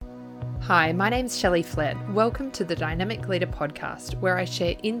Hi, my name's Shelley Flett. Welcome to the Dynamic Leader podcast, where I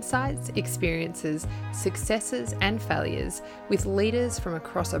share insights, experiences, successes, and failures with leaders from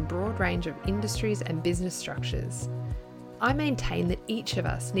across a broad range of industries and business structures. I maintain that each of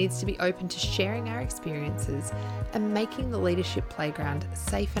us needs to be open to sharing our experiences and making the leadership playground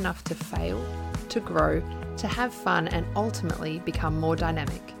safe enough to fail, to grow, to have fun, and ultimately become more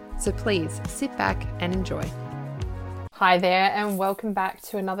dynamic. So please sit back and enjoy. Hi there, and welcome back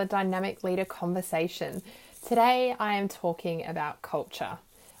to another Dynamic Leader conversation. Today I am talking about culture.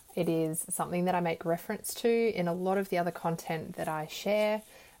 It is something that I make reference to in a lot of the other content that I share,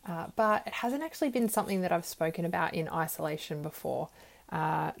 but it hasn't actually been something that I've spoken about in isolation before.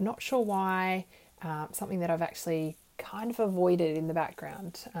 Not sure why, something that I've actually kind of avoided in the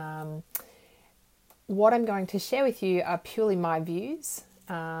background. What I'm going to share with you are purely my views.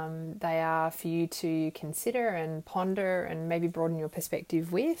 They are for you to consider and ponder and maybe broaden your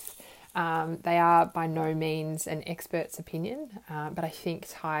perspective with. They are by no means an expert's opinion, but I think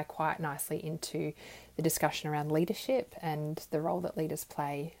tie quite nicely into the discussion around leadership and the role that leaders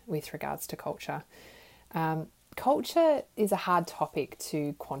play with regards to culture. Culture is a hard topic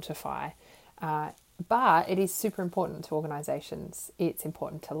to quantify, but it is super important to organisations. It's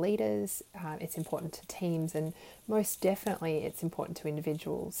important to leaders, it's important to teams, and most definitely it's important to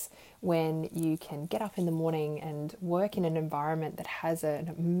individuals. When you can get up in the morning and work in an environment that has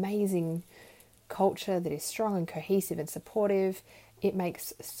an amazing culture that is strong and cohesive and supportive, it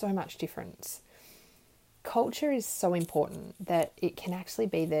makes so much difference. Culture is so important that it can actually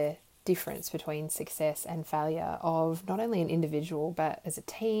be the difference between success and failure of not only an individual, but as a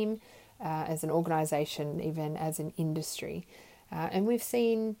team, as an organisation, even as an industry. And we've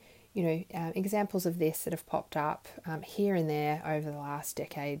seen, examples of this that have popped up here and there over the last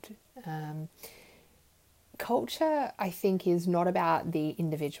decade. Culture, I think, is not about the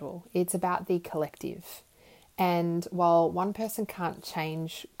individual. It's about the collective. And while one person can't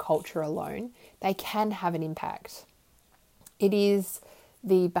change culture alone, they can have an impact. It is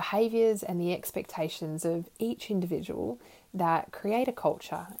the behaviours and the expectations of each individual that create a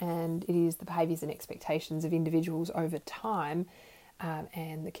culture, and it is the behaviours and expectations of individuals over time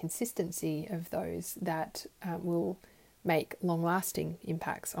and the consistency of those that will make long-lasting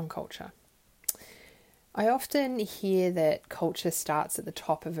impacts on culture. I often hear that culture starts at the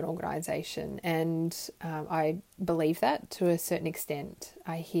top of an organisation, and I believe that to a certain extent.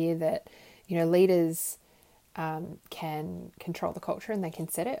 I hear that leaders can control the culture and they can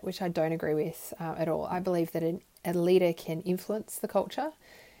set it, which I don't agree with at all. I believe that a leader can influence the culture,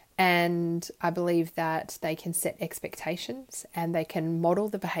 and I believe that they can set expectations and they can model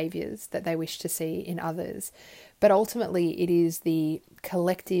the behaviours that they wish to see in others. But ultimately, it is the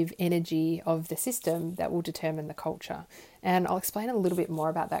collective energy of the system that will determine the culture. And I'll explain a little bit more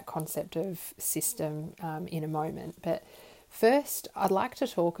about that concept of system in a moment. But first, I'd like to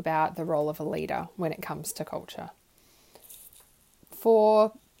talk about the role of a leader when it comes to culture.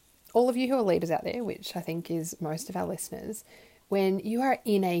 For all of you who are leaders out there, which I think is most of our listeners, when you are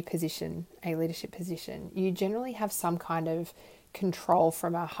in a position, a leadership position, you generally have some kind of control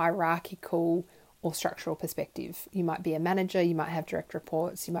from a hierarchical or structural perspective. You might be a manager, you might have direct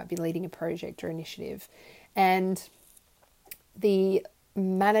reports, you might be leading a project or initiative. And the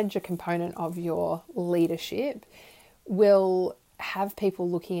manager component of your leadership will have people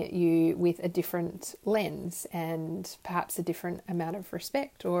looking at you with a different lens and perhaps a different amount of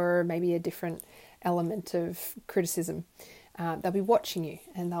respect, or maybe a different element of criticism. They'll be watching you,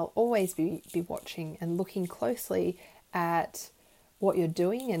 and they'll always be watching and looking closely at what you're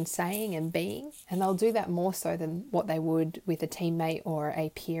doing and saying and being, and they'll do that more so than what they would with a teammate or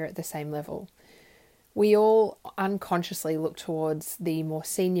a peer at the same level. We all unconsciously look towards the more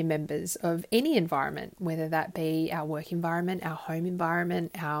senior members of any environment, whether that be our work environment, our home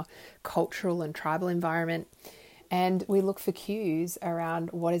environment, our cultural and tribal environment, and we look for cues around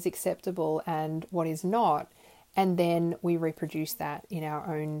what is acceptable and what is not, and then we reproduce that in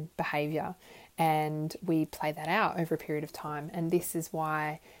our own behaviour, and we play that out over a period of time. And this is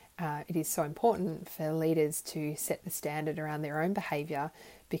why it is so important for leaders to set the standard around their own behaviour,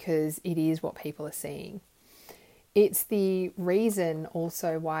 because it is what people are seeing. It's the reason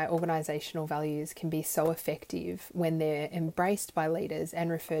also why organisational values can be so effective when they're embraced by leaders and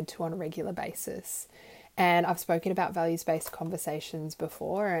referred to on a regular basis. And I've spoken about values-based conversations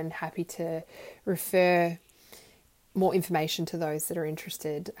before, and happy to refer more information to those that are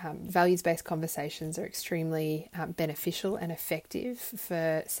interested. Values-based conversations are extremely beneficial and effective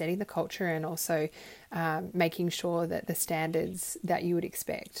for setting the culture, and also making sure that the standards that you would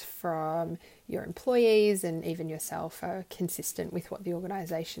expect from your employees and even yourself are consistent with what the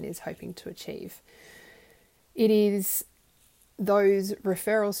organisation is hoping to achieve. It is those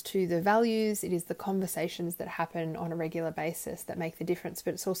referrals to the values, it is the conversations that happen on a regular basis that make the difference,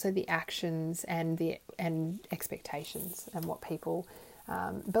 but it's also the actions and expectations and what people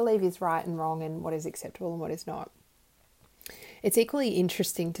believe is right and wrong and what is acceptable and what is not. It's equally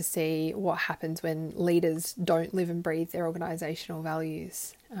interesting to see what happens when leaders don't live and breathe their organisational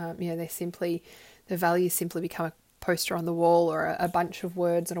values. The values simply become a poster on the wall or a bunch of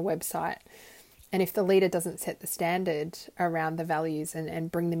words on a website. And if the leader doesn't set the standard around the values and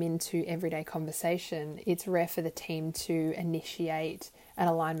bring them into everyday conversation, it's rare for the team to initiate an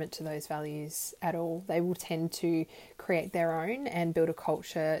alignment to those values at all. They will tend to create their own and build a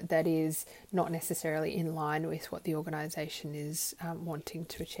culture that is not necessarily in line with what the organisation is wanting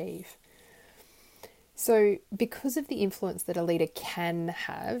to achieve. So because of the influence that a leader can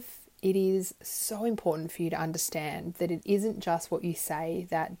have, it is so important for you to understand that it isn't just what you say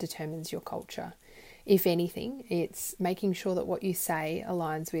that determines your culture. If anything, it's making sure that what you say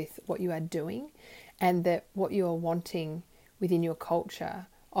aligns with what you are doing, and that what you are wanting within your culture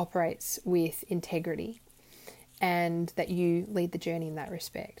operates with integrity, and that you lead the journey in that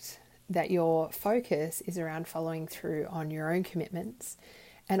respect. That your focus is around following through on your own commitments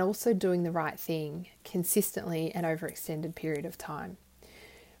and also doing the right thing consistently and over an extended period of time.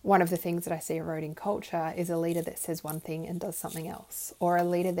 One of the things that I see eroding culture is a leader that says one thing and does something else, or a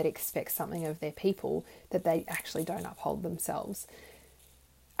leader that expects something of their people that they actually don't uphold themselves.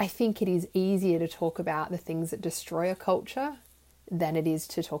 I think it is easier to talk about the things that destroy a culture than it is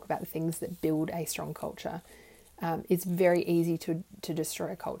to talk about the things that build a strong culture. It's very easy to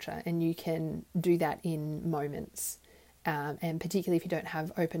destroy a culture, and you can do that in moments. And particularly if you don't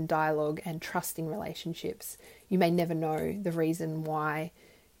have open dialogue and trusting relationships, you may never know the reason why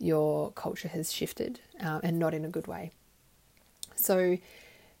your culture has shifted, and not in a good way. So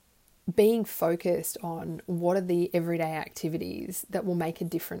being focused on what are the everyday activities that will make a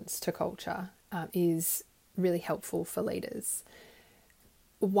difference to culture is really helpful for leaders.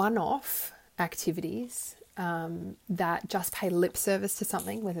 One-off activities that just pay lip service to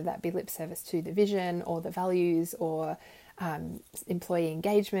something, whether that be lip service to the vision or the values or employee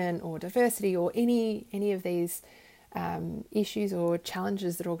engagement or diversity or any of these issues or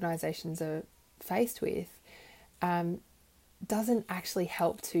challenges that organisations are faced with, doesn't actually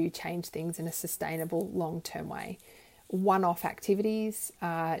help to change things in a sustainable long-term way. One-off activities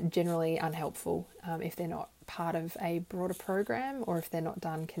are generally unhelpful if they're not part of a broader program or if they're not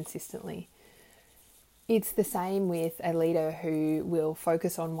done consistently. It's the same with a leader who will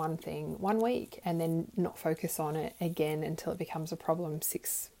focus on one thing one week and then not focus on it again until it becomes a problem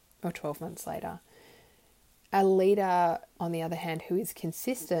 6 or 12 months later. A leader, on the other hand, who is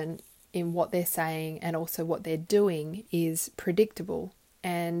consistent in what they're saying and also what they're doing is predictable.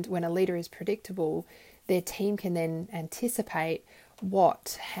 And when a leader is predictable, their team can then anticipate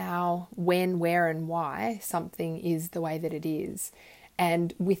what, how, when, where, and why something is the way that it is.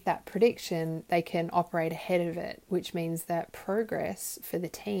 And with that prediction, they can operate ahead of it, which means that progress for the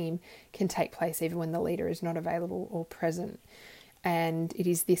team can take place even when the leader is not available or present. And it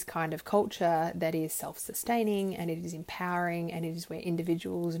is this kind of culture that is self-sustaining, and it is empowering, and it is where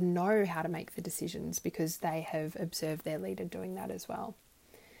individuals know how to make the decisions because they have observed their leader doing that as well.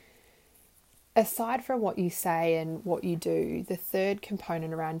 Aside from what you say and what you do, the third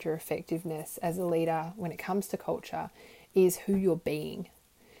component around your effectiveness as a leader when it comes to culture is who you're being,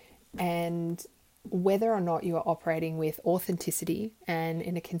 and whether or not you are operating with authenticity and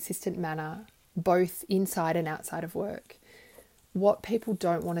in a consistent manner, both inside and outside of work. What people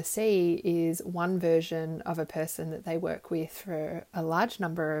don't want to see is one version of a person that they work with for a large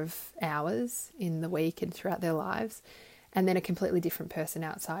number of hours in the week and throughout their lives, and then a completely different person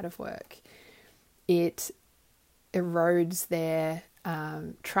outside of work. It erodes their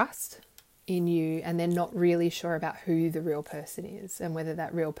trust in you, and they're not really sure about who the real person is and whether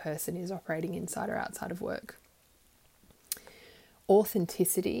that real person is operating inside or outside of work.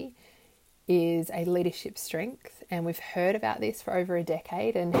 Authenticity is a leadership strength, and we've heard about this for over a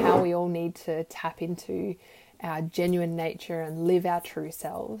decade and how we all need to tap into our genuine nature and live our true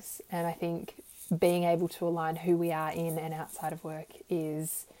selves. And I think being able to align who we are in and outside of work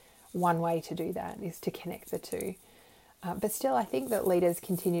is one way to do that, is to connect the two. But still, I think that leaders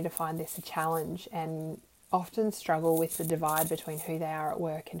continue to find this a challenge and often struggle with the divide between who they are at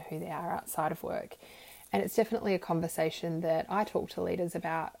work and who they are outside of work. And it's definitely a conversation that I talk to leaders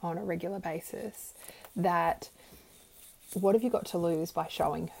about on a regular basis, that what have you got to lose by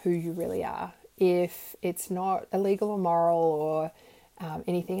showing who you really are? If it's not illegal or moral or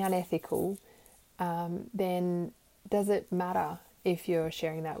anything unethical, then does it matter if you're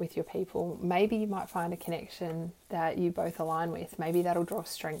sharing that with your people? Maybe you might find a connection that you both align with. Maybe that'll draw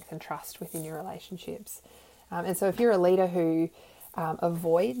strength and trust within your relationships. And so if you're a leader who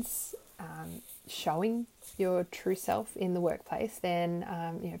avoids showing your true self in the workplace, then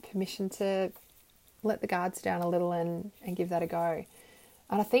permission to let the guards down a little and give that a go.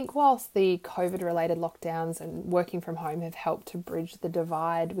 And I think whilst the COVID-related lockdowns and working from home have helped to bridge the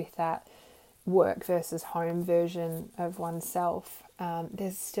divide with that work versus home version of oneself,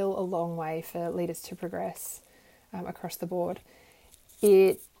 there's still a long way for leaders to progress across the board.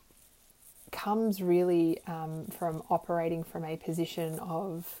 It comes really from operating from a position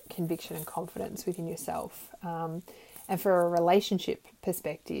of conviction and confidence within yourself. And for a relationship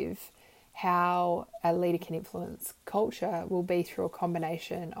perspective, how a leader can influence culture will be through a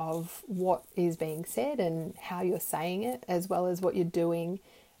combination of what is being said and how you're saying it, as well as what you're doing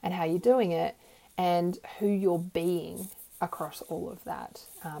and how you're doing it, and who you're being across all of that,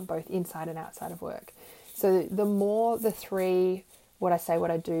 both inside and outside of work. So the more the three, what I say,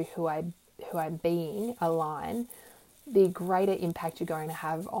 what I do, who I'm being, align, the greater impact you're going to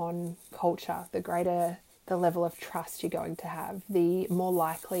have on culture, the greater the level of trust you're going to have, the more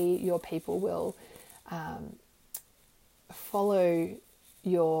likely your people will follow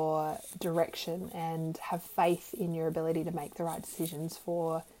your direction and have faith in your ability to make the right decisions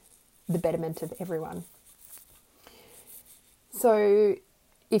for the betterment of everyone. So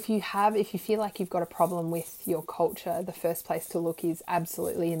if you feel like you've got a problem with your culture, the first place to look is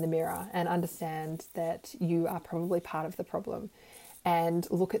absolutely in the mirror and understand that you are probably part of the problem, and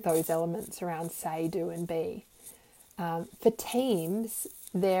look at those elements around say, do, and be. For teams,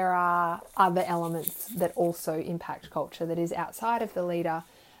 there are other elements that also impact culture that is outside of the leader,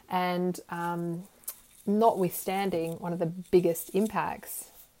 and notwithstanding, one of the biggest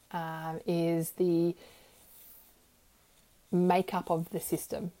impacts is the makeup of the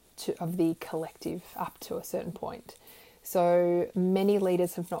system, of the collective up to a certain point. So many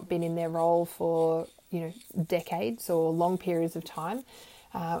leaders have not been in their role for decades or long periods of time.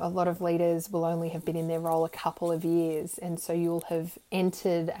 A lot of leaders will only have been in their role a couple of years, and so you'll have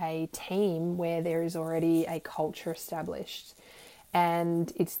entered a team where there is already a culture established,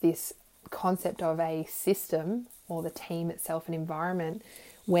 and it's this concept of a system, or the team itself, an environment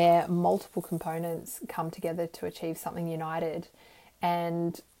where multiple components come together to achieve something united.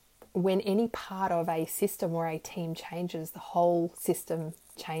 And when any part of a system or a team changes, the whole system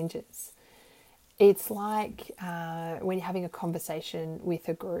changes. It's like when you're having a conversation with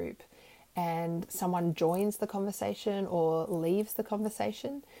a group and someone joins the conversation or leaves the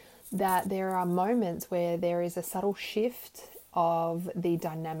conversation, that there are moments where there is a subtle shift of the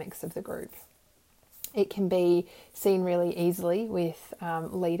dynamics of the group. It can be seen really easily with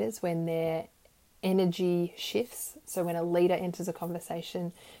leaders when their energy shifts. So when a leader enters a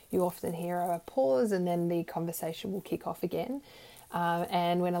conversation, you often hear a pause and then the conversation will kick off again.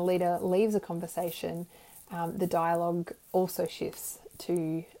 And when a leader leaves a conversation, the dialogue also shifts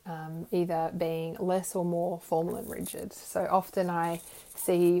to either being less or more formal and rigid. So often I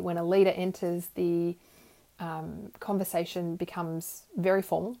see when a leader enters, the conversation becomes very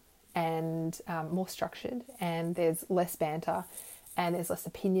formal and more structured, and there's less banter and there's less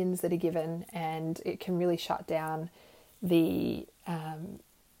opinions that are given, and it can really shut down the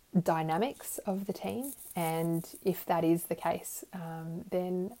dynamics of the team. And if that is the case,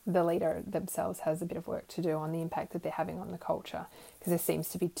 then the leader themselves has a bit of work to do on the impact that they're having on the culture, because there seems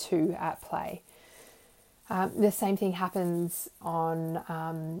to be two at play. The same thing happens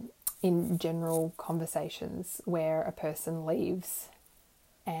in general conversations where a person leaves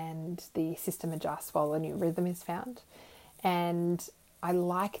and the system adjusts while a new rhythm is found. And I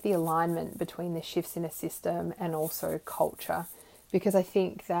like the alignment between the shifts in a system and also culture, because I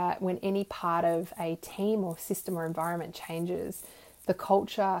think that when any part of a team or system or environment changes, the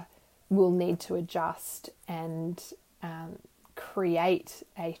culture will need to adjust and create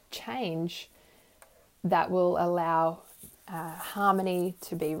a change that will allow harmony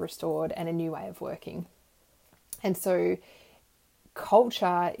to be restored and a new way of working. And so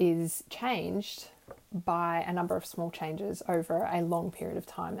culture is changed by a number of small changes over a long period of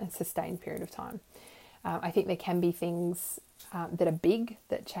time and sustained period of time. I think there can be things that are big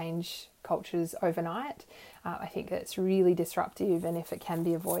that change cultures overnight. I think that's really disruptive, and if it can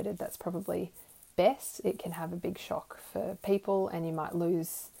be avoided, that's probably best. It can have a big shock for people, and you might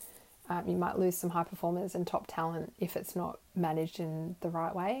lose You might lose some high performers and top talent if it's not managed in the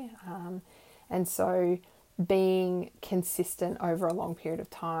right way. And so being consistent over a long period of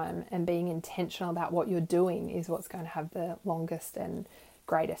time and being intentional about what you're doing is what's going to have the longest and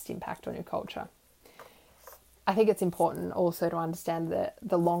greatest impact on your culture. I think it's important also to understand that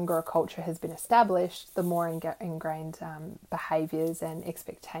the longer a culture has been established, the more ingrained behaviours and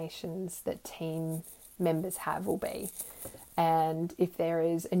expectations that team members have will be. And if there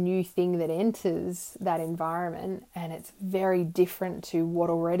is a new thing that enters that environment and it's very different to what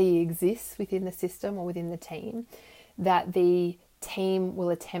already exists within the system or within the team, that the team will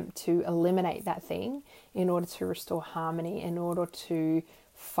attempt to eliminate that thing in order to restore harmony, in order to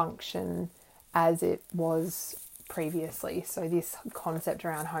function as it was previously. So this concept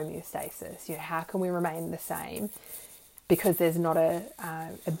around homeostasis, how can we remain the same? Because there's not a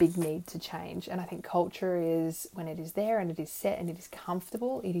big need to change. And I think culture is, when it is there and it is set and it is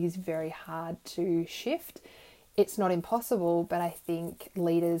comfortable, it is very hard to shift. It's not impossible, but I think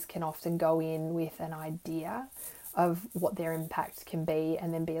leaders can often go in with an idea of what their impact can be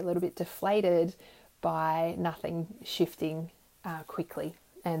and then be a little bit deflated by nothing shifting quickly.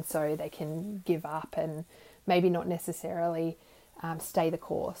 And so they can give up and maybe not necessarily stay the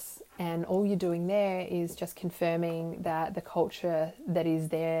course. And all you're doing there is just confirming that the culture that is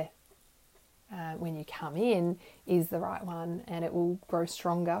there when you come in is the right one, and it will grow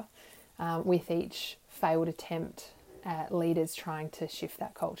stronger with each failed attempt at leaders trying to shift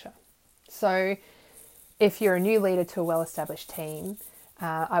that culture. So if you're a new leader to a well-established team,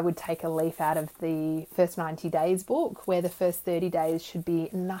 I would take a leaf out of the First 90 Days book, where the first 30 days should be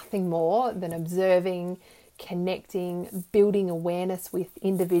nothing more than observing, connecting, building awareness with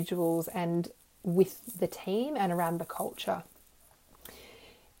individuals and with the team and around the culture.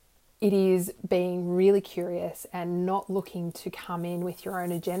 It is being really curious and not looking to come in with your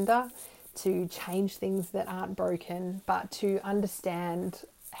own agenda to change things that aren't broken, but to understand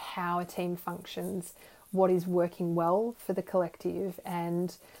how a team functions, what is working well for the collective,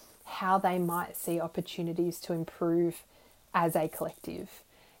 and how they might see opportunities to improve as a collective.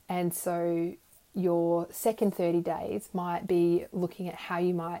 And so your second 30 days might be looking at how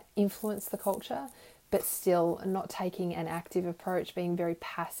you might influence the culture, but still not taking an active approach, being very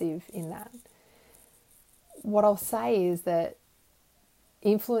passive in that. What I'll say is that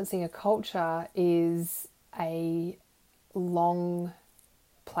influencing a culture is a long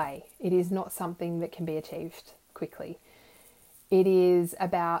play. It is not something that can be achieved quickly. It is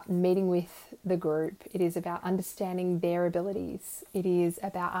about meeting with the group. It is about understanding their abilities. It is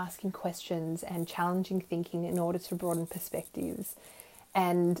about asking questions and challenging thinking in order to broaden perspectives,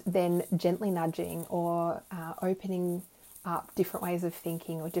 and then gently nudging or opening up different ways of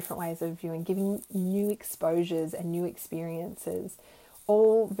thinking or different ways of viewing, giving new exposures and new experiences,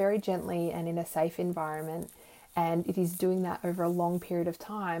 all very gently and in a safe environment. And it is doing that over a long period of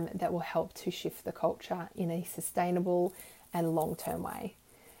time that will help to shift the culture in a sustainable and long-term way.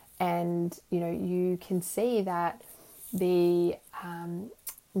 And, you can see that the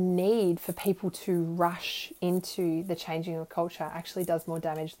need for people to rush into the changing of culture actually does more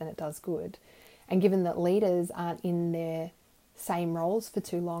damage than it does good. And given that leaders aren't in their same roles for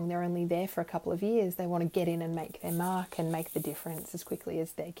too long, they're only there for a couple of years, they want to get in and make their mark and make the difference as quickly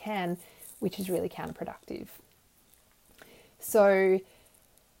as they can, which is really counterproductive. So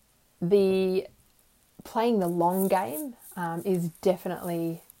the playing the long game is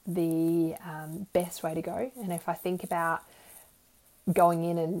definitely the best way to go. And if I think about going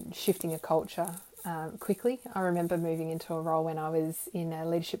in and shifting a culture quickly, I remember moving into a role when I was in a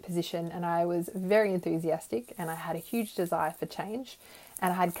leadership position, and I was very enthusiastic and I had a huge desire for change.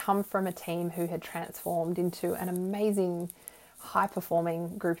 And I had come from a team who had transformed into an amazing,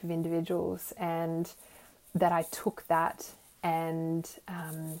 high-performing group of individuals, and that I took that and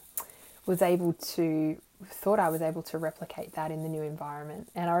thought I was able to replicate that in the new environment.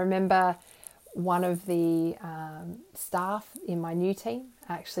 And I remember one of the staff in my new team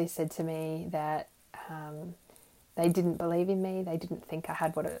actually said to me that they didn't believe in me. They didn't think I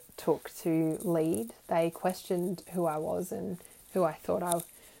had what it took to lead. They questioned who I was and who I thought I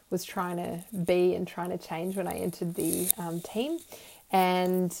was trying to be and trying to change when I entered the team.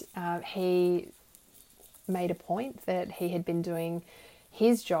 And he made a point that he had been doing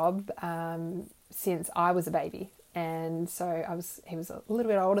his job since I was a baby. And so he was a little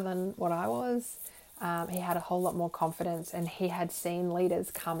bit older than what I was. He had a whole lot more confidence, and he had seen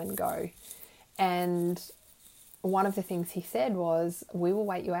leaders come and go. And one of the things he said was, we will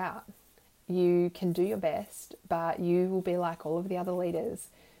wait you out. You can do your best, but you will be like all of the other leaders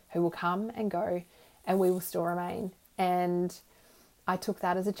who will come and go, and we will still remain. And I took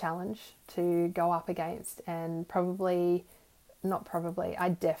that as a challenge to go up against, and I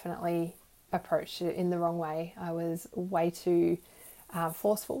definitely approached it in the wrong way. I was way too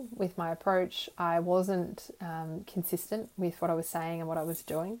forceful with my approach. I wasn't consistent with what I was saying and what I was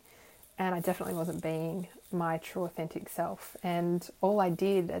doing. And I definitely wasn't being my true authentic self. And all I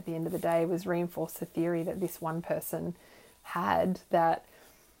did at the end of the day was reinforce the theory that this one person had, that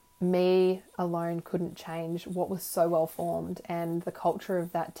me alone couldn't change what was so well formed. And the culture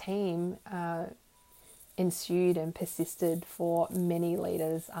of that team ensued and persisted for many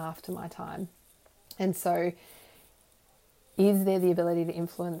leaders after my time. And so, is there the ability to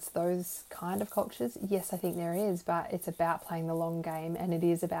influence those kind of cultures? Yes, I think there is, but it's about playing the long game, and it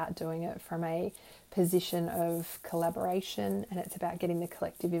is about doing it from a position of collaboration, and it's about getting the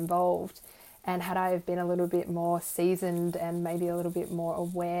collective involved. And had I have been a little bit more seasoned and maybe a little bit more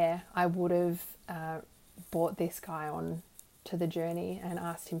aware, I would have brought this guy on to the journey and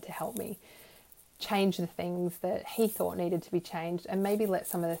asked him to help me change the things that he thought needed to be changed, and maybe let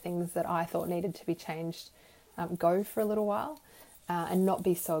some of the things that I thought needed to be changed go for a little while, and not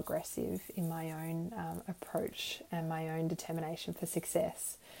be so aggressive in my own approach and my own determination for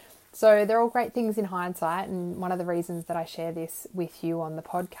success. So they're all great things in hindsight, and one of the reasons that I share this with you on the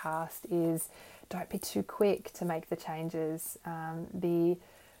podcast is don't be too quick to make the changes. The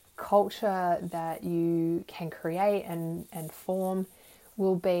culture that you can create and form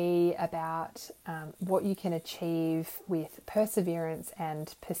will be about what you can achieve with perseverance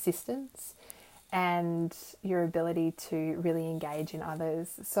and persistence, and your ability to really engage in others.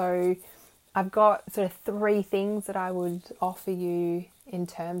 So I've got sort of 3 things that I would offer you in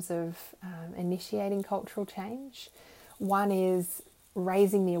terms of initiating cultural change. One is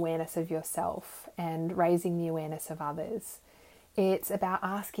raising the awareness of yourself and raising the awareness of others. It's about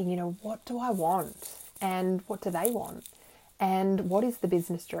asking, what do I want, and what do they want, and what is the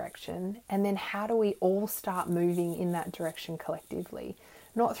business direction, and then how do we all start moving in that direction collectively,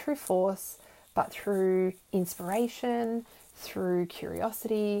 not through force, but through inspiration, through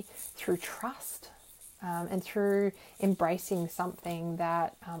curiosity, through trust, and through embracing something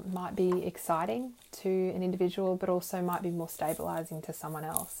that might be exciting to an individual, but also might be more stabilizing to someone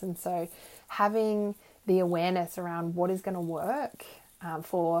else. And so having the awareness around what is going to work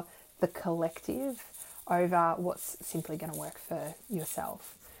for the collective over what's simply going to work for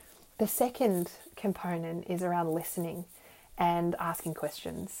yourself. The second component is around listening and asking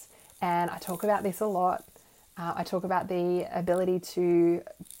questions. And I talk about this a lot. I talk about the ability to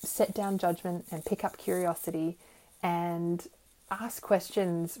set down judgment and pick up curiosity and ask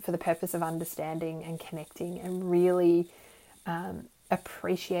questions for the purpose of understanding and connecting, and really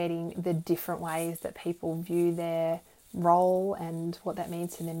appreciating the different ways that people view their role and what that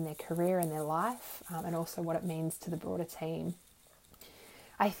means to them in their career and their life, and also what it means to the broader team.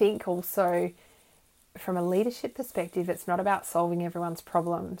 I think also, from a leadership perspective, it's not about solving everyone's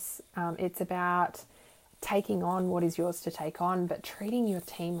problems. It's about taking on what is yours to take on, but treating your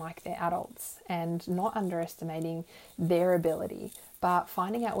team like they're adults and not underestimating their ability, but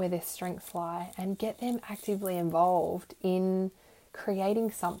finding out where their strengths lie and get them actively involved in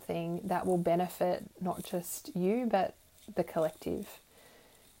creating something that will benefit not just you, but the collective.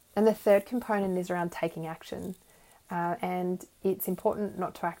 And the third component is around taking action. And it's important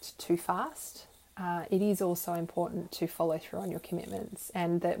not to act too fast. It is also important to follow through on your commitments,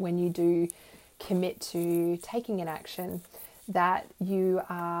 and that when you do commit to taking an action, that you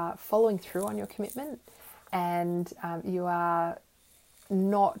are following through on your commitment, and you are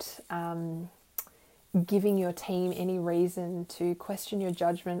not giving your team any reason to question your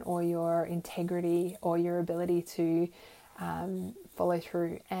judgment or your integrity or your ability to follow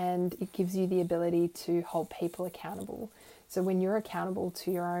through. And it gives you the ability to hold people accountable. So when you're accountable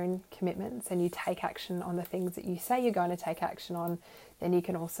to your own commitments and you take action on the things that you say you're going to take action on, then you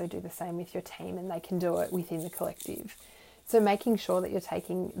can also do the same with your team, and they can do it within the collective. So making sure that you're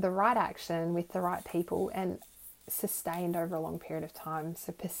taking the right action with the right people and sustained over a long period of time.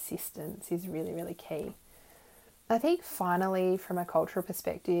 So persistence is really, really key. I think finally, from a cultural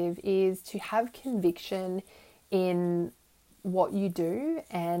perspective, is to have conviction in what you do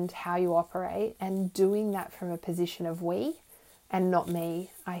and how you operate, and doing that from a position of we and not me.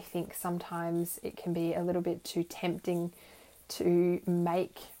 I think sometimes it can be a little bit too tempting to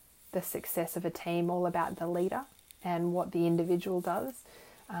make the success of a team all about the leader and what the individual does,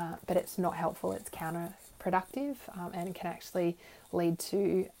 but it's not helpful. It's counterproductive, and it can actually lead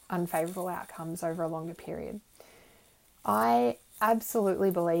to unfavourable outcomes over a longer period. I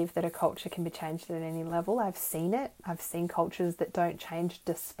absolutely believe that a culture can be changed at any level. I've seen it. I've seen cultures that don't change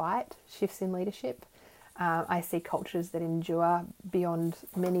despite shifts in leadership. I see cultures that endure beyond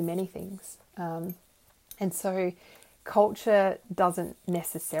many, many things. And so culture doesn't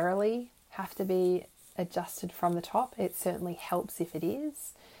necessarily have to be adjusted from the top. It certainly helps if it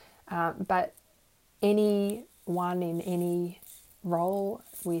is. But anyone in any role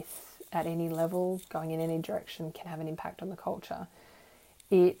at any level, going in any direction, can have an impact on the culture.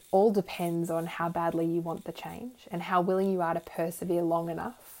 It all depends on how badly you want the change and how willing you are to persevere long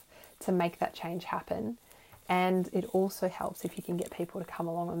enough to make that change happen. And it also helps if you can get people to come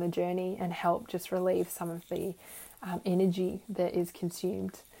along on the journey and help just relieve some of the energy that is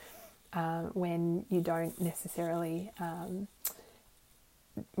consumed when you don't necessarily,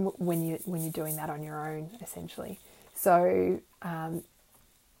 when you're doing that on your own, essentially. So I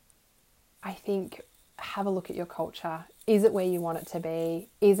think have a look at your culture. Is it where you want it to be?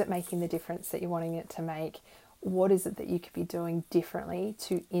 Is it making the difference that you're wanting it to make? What is it that you could be doing differently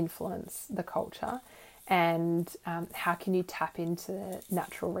to influence the culture? And how can you tap into the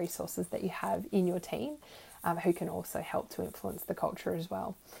natural resources that you have in your team who can also help to influence the culture as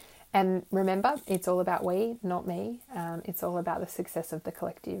well? And remember, it's all about we, not me. It's all about the success of the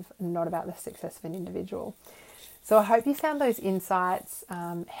collective, not about the success of an individual. So I hope you found those insights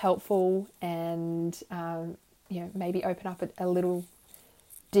helpful and maybe open up a little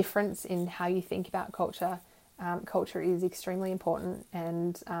difference in how you think about culture. Culture is extremely important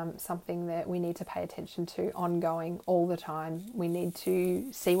and something that we need to pay attention to ongoing all the time. We need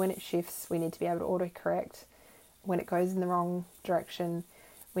to see when it shifts. We need to be able to autocorrect when it goes in the wrong direction.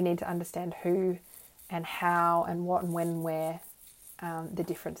 We need to understand who and how and what and when and where the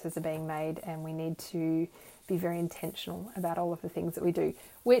differences are being made, and we need to be very intentional about all of the things that we do,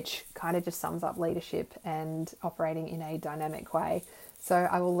 which kind of just sums up leadership and operating in a dynamic way. So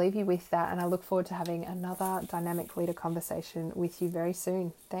I will leave you with that, and I look forward to having another dynamic leader conversation with you very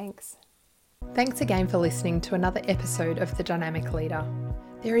soon. Thanks. Thanks again for listening to another episode of The Dynamic Leader.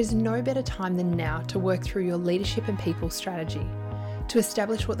 There is no better time than now to work through your leadership and people strategy, to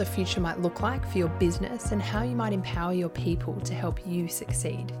establish what the future might look like for your business and how you might empower your people to help you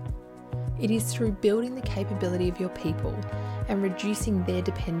succeed. It is through building the capability of your people and reducing their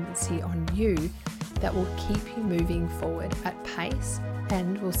dependency on you that will keep you moving forward at pace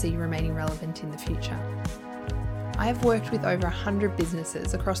and will see you remaining relevant in the future. I have worked with over 100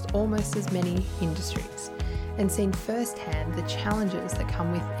 businesses across almost as many industries and seen firsthand the challenges that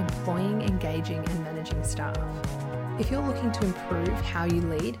come with employing, engaging and managing staff. If you're looking to improve how you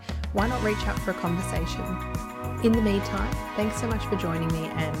lead, why not reach out for a conversation? In the meantime, thanks so much for joining me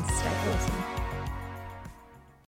and stay awesome.